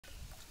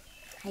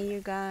Hey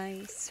you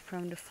guys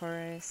from the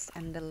forest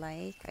and the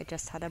lake. I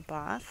just had a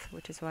bath,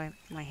 which is why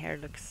my hair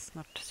looks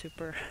not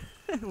super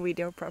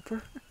video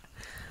proper.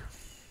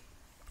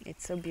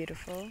 It's so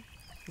beautiful.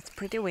 It's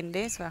pretty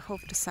windy, so I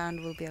hope the sound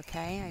will be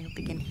okay. I hope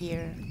you can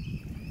hear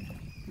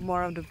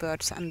more of the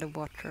birds and the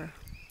water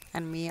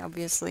and me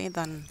obviously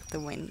than the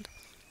wind.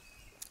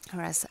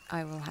 Whereas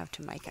I will have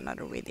to make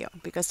another video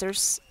because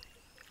there's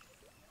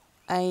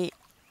a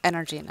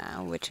energy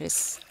now which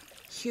is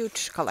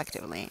huge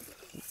collectively,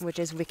 which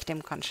is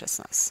victim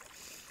consciousness.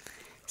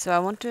 So I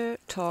want to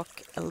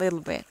talk a little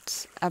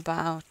bit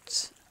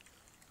about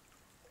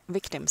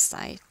victim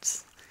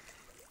state,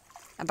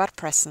 about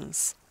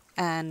presence,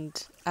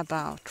 and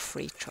about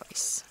free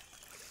choice.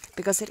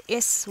 Because it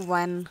is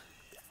when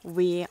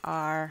we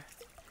are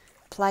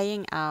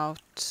playing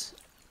out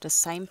the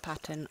same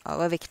pattern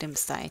of a victim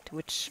state,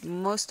 which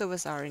most of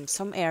us are in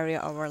some area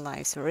of our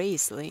lives very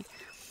easily,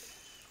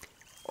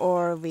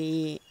 or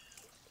we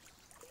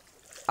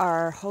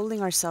are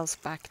holding ourselves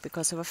back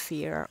because of a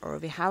fear, or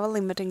we have a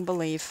limiting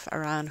belief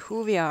around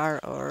who we are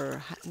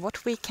or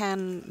what we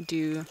can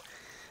do,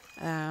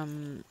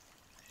 and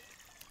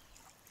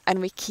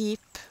we keep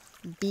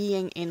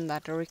being in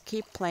that, or we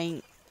keep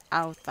playing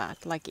out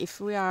that. Like if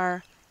we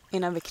are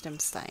in a victim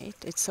state,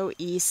 it's so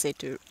easy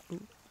to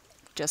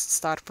just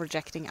start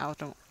projecting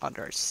out on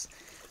others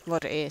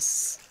what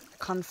is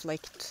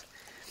conflict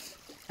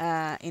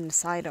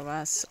inside of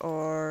us,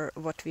 or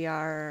what we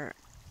are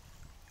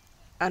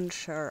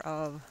unsure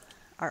of,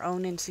 our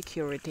own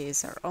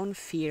insecurities, our own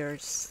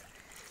fears.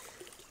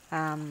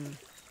 And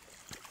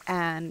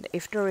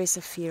if there is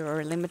a fear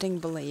or a limiting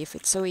belief,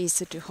 it's so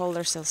easy to hold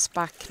ourselves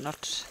back,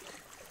 not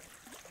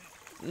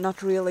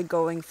really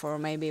going for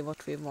maybe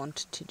what we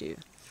want to do.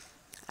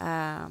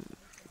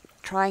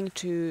 Trying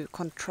to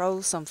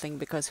control something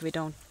because we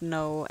don't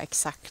know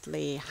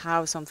exactly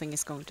how something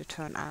is going to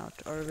turn out,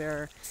 or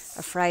we're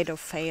afraid of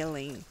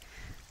failing,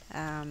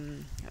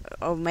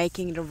 of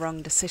making the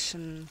wrong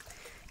decision.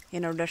 You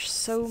know, there's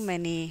so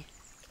many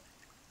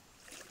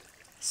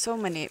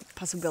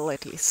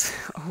possibilities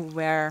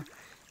where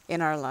in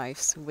our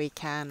lives we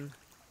can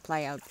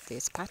play out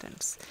these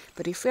patterns.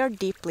 But if we are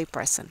deeply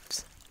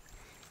present,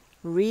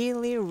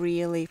 really,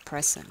 really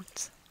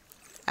present,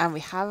 and we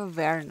have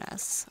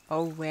awareness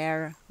of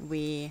where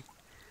we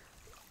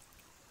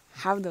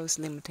have those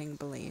limiting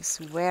beliefs,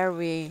 where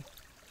we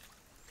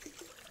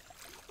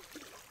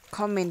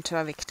come into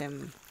a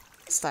victim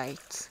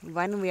state,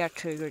 when we are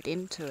triggered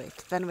into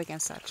it, then we can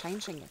start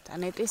changing it.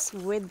 And it is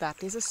with that,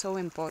 this is so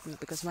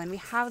important, because when we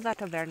have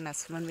that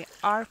awareness, when we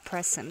are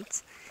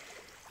present,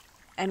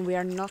 and we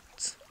are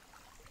not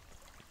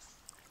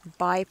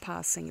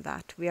bypassing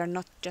that, we are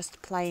not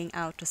just playing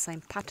out the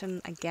same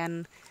pattern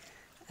again,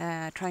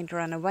 trying to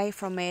run away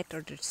from it,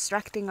 or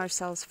distracting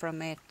ourselves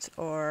from it,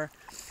 or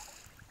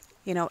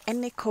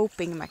any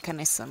coping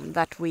mechanism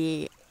that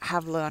we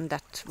have learned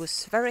that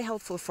was very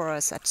helpful for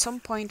us at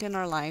some point in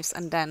our lives,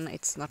 and then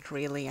it's not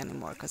really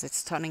anymore because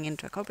it's turning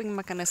into a coping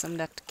mechanism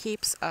that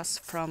keeps us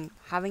from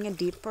having a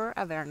deeper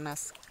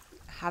awareness,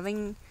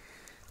 having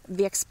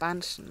the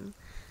expansion,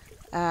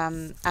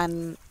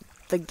 and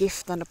the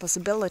gift and the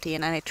possibility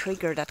in any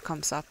trigger that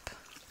comes up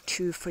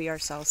to free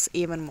ourselves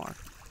even more,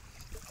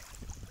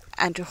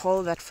 and to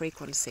hold that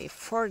frequency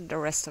for the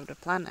rest of the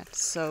planet,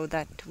 so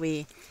that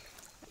we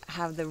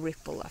have the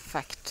ripple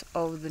effect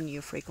of the new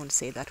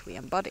frequency that we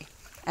embody.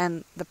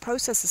 And the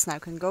processes now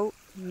can go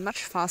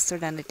much faster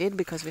than it did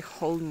because we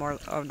hold more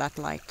of that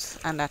light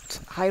and that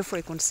high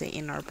frequency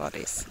in our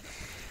bodies.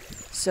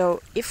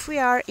 So if we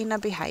are in a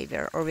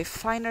behavior, or we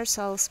find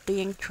ourselves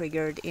being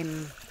triggered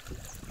into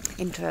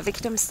a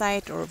victim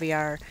state, or we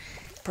are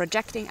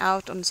projecting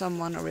out on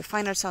someone, or we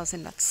find ourselves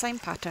in that same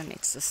pattern,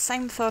 it's the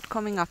same thought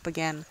coming up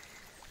again.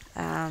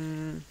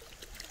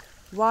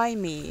 Why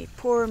me?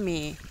 Poor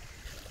me.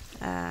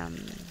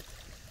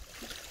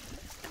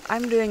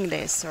 I'm doing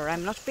this, or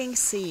I'm not being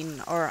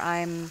seen, or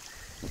I'm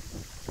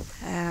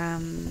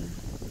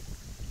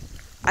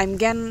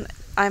again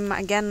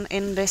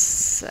in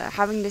this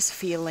having this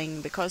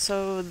feeling because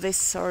of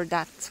this or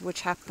that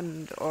which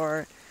happened,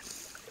 or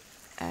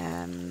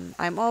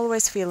I'm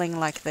always feeling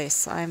like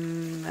this.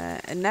 I'm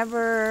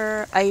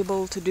never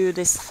able to do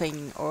this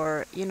thing,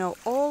 or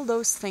all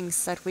those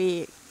things that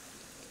we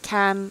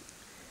can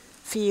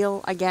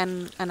feel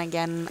again and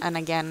again and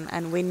again,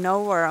 and we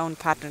know our own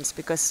patterns,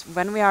 because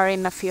when we are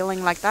in a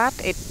feeling like that,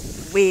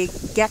 we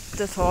get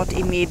the thought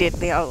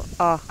immediately,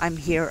 oh, I'm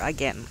here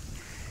again.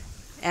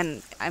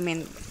 And I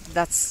mean,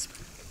 that's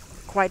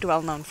quite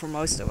well known for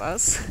most of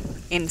us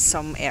in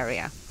some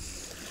area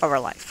of our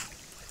life,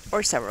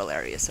 or several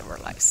areas of our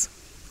lives.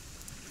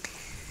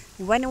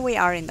 When we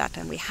are in that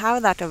and we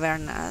have that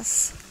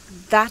awareness,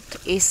 that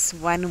is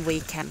when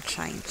we can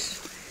change.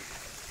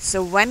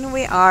 So when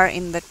we are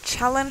in the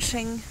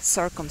challenging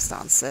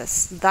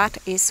circumstances, that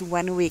is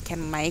when we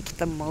can make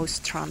the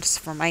most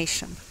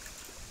transformation.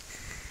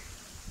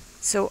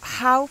 So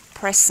how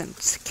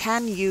present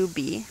can you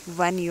be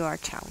when you are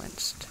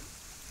challenged?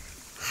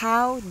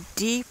 How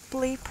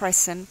deeply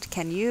present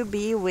can you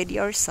be with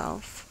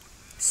yourself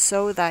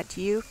so that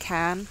you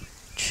can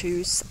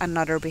choose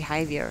another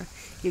behavior.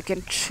 You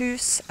can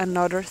choose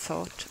another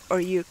thought,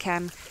 or you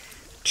can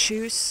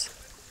choose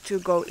to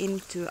go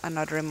into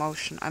another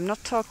emotion. I'm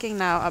not talking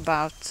now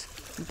about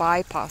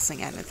bypassing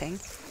anything,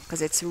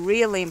 because it's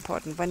really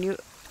important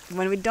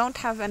when we don't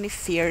have any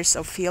fears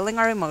of feeling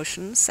our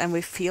emotions and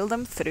we feel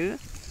them through,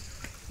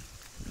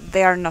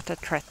 they are not a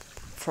threat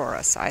for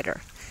us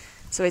either.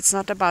 So it's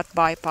not about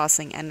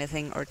bypassing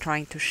anything or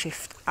trying to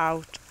shift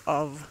out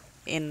of,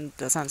 in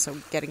the sense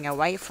of getting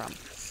away from.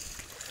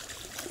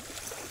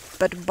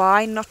 But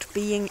by not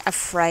being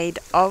afraid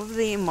of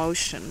the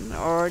emotion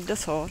or the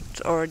thought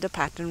or the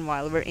pattern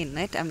while we're in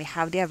it, and we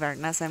have the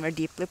awareness and we're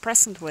deeply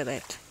present with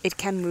it, it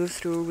can move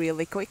through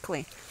really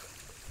quickly.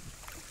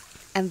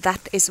 And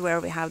that is where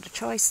we have the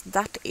choice.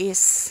 That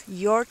is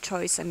your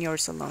choice and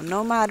yours alone.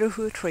 No matter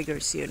who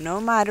triggers you,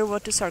 no matter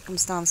what the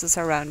circumstances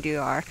around you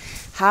are,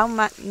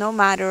 no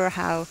matter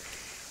how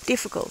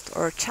difficult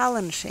or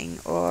challenging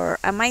or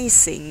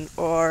amazing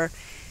or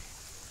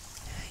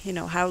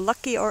how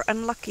lucky or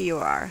unlucky you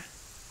are.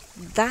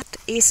 That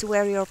is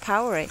where your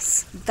power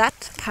is.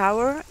 That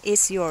power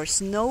is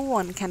yours. No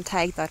one can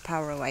take that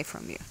power away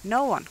from you.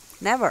 No one.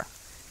 Never.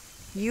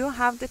 You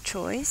have the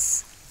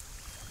choice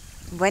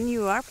when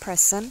you are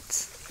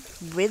present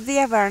with the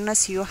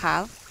awareness you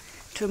have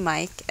to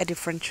make a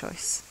different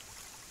choice.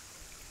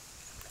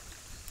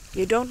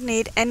 You don't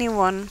need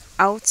anyone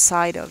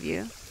outside of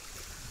you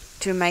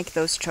to make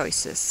those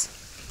choices.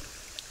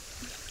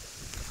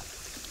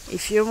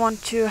 If you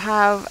want to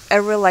have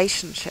a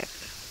relationship,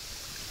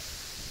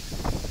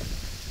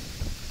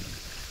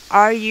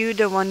 are you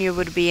the one you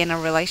would be in a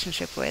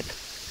relationship with?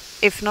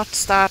 If not,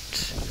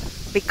 start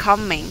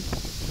becoming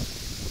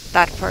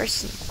that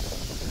person.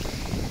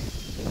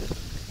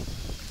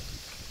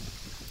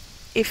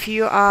 If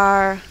you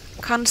are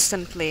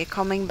constantly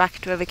coming back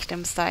to a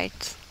victim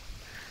state,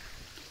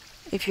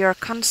 if you are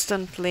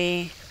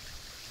constantly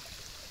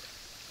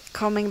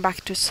coming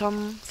back to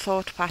some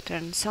thought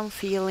pattern, some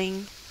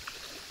feeling,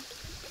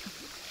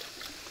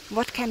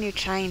 what can you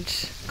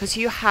change? Because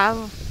you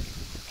have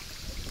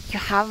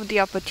the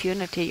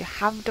opportunity, you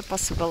have the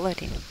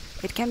possibility.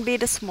 It can be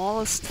the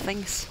smallest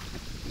things,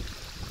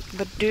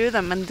 but do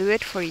them and do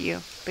it for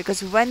you.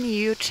 Because when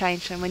you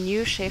change and when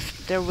you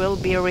shift, there will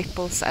be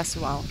ripples as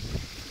well.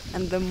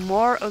 And the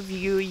more of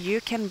you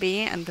you can be,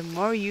 and the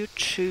more you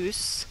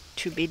choose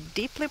to be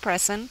deeply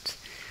present,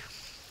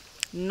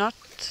 not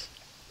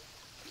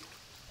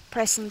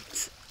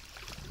present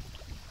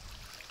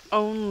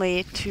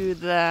only to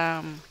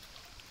the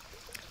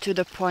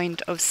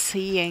point of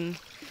seeing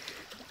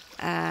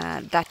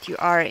that you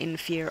are in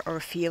fear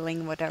or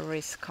feeling whatever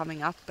is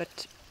coming up,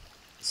 but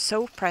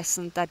so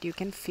present that you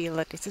can feel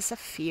that this is a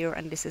fear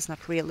and this is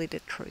not really the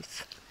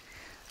truth.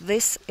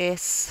 This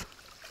is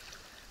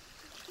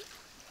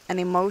an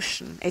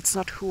emotion. It's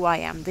not who I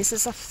am. This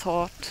is a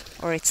thought,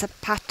 or it's a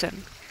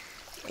pattern.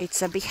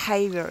 It's a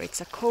behavior. It's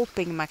a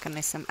coping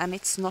mechanism, and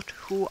it's not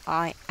who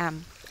I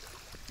am.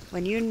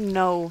 When you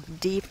know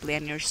deeply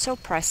and you're so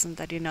present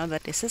that you know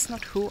that this is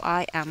not who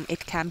I am,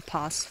 it can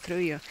pass through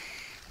you,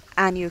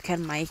 and you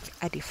can make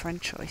a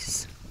different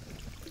choice.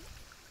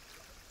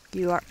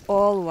 You are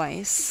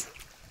always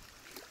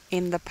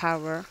in the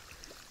power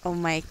of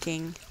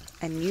making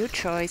a new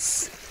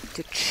choice,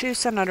 to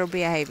choose another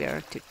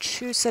behavior, to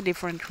choose a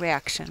different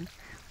reaction.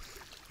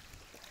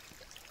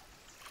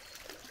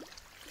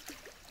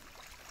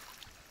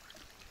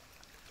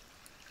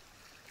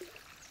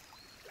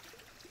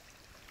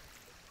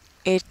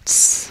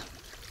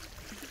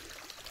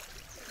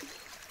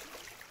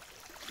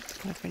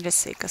 Let me just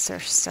see, because they're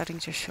starting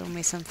to show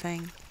me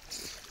something.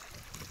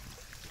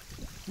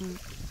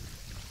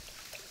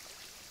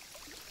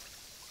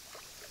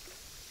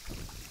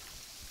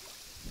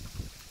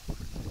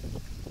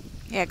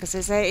 Yeah, because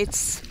they say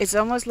it's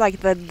almost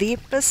like the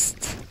deepest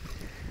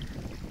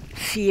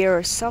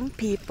fear some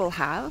people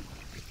have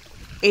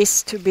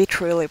is to be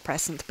truly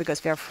present,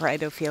 because we are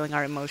afraid of feeling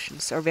our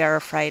emotions, or we are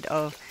afraid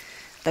of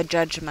the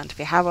judgment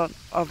we have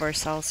of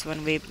ourselves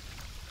when we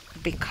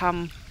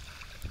become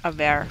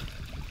aware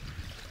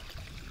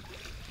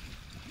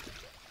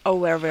of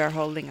where we are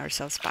holding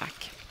ourselves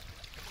back,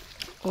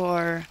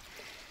 or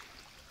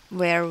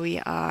where we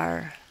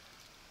are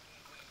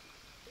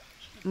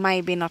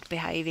maybe not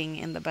behaving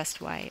in the best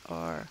way,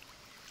 or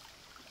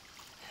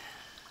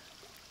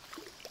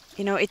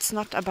it's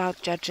not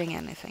about judging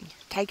anything.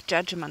 Take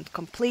judgment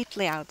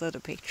completely out of the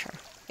picture.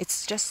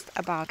 It's just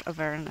about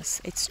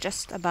awareness. It's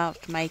just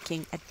about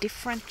making a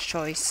different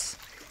choice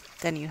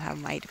than you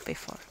have made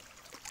before.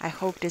 I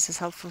hope this is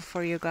helpful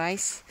for you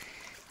guys.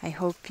 I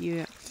hope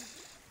you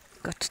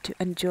got to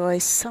enjoy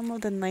some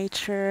of the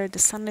nature. The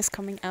sun is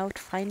coming out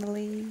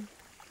finally.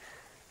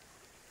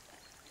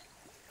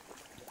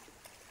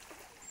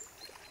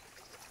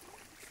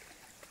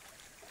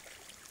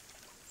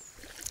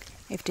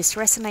 If this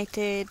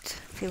resonated,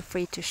 feel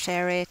free to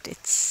share it.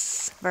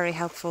 It's very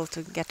helpful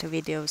to get the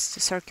videos to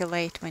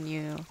circulate when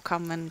you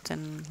comment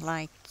and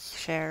like,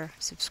 share,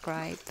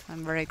 subscribe.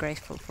 I'm very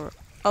grateful for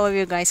all of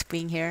you guys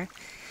being here.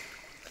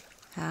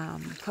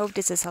 Hope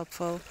this is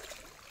helpful.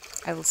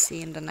 I will see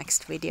you in the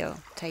next video.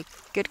 Take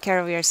good care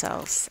of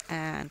yourselves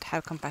and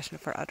have compassion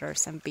for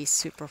others and be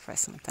super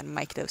present and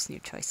make those new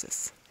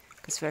choices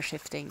because we're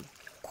shifting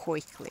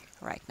quickly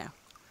right now.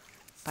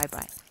 Bye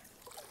bye.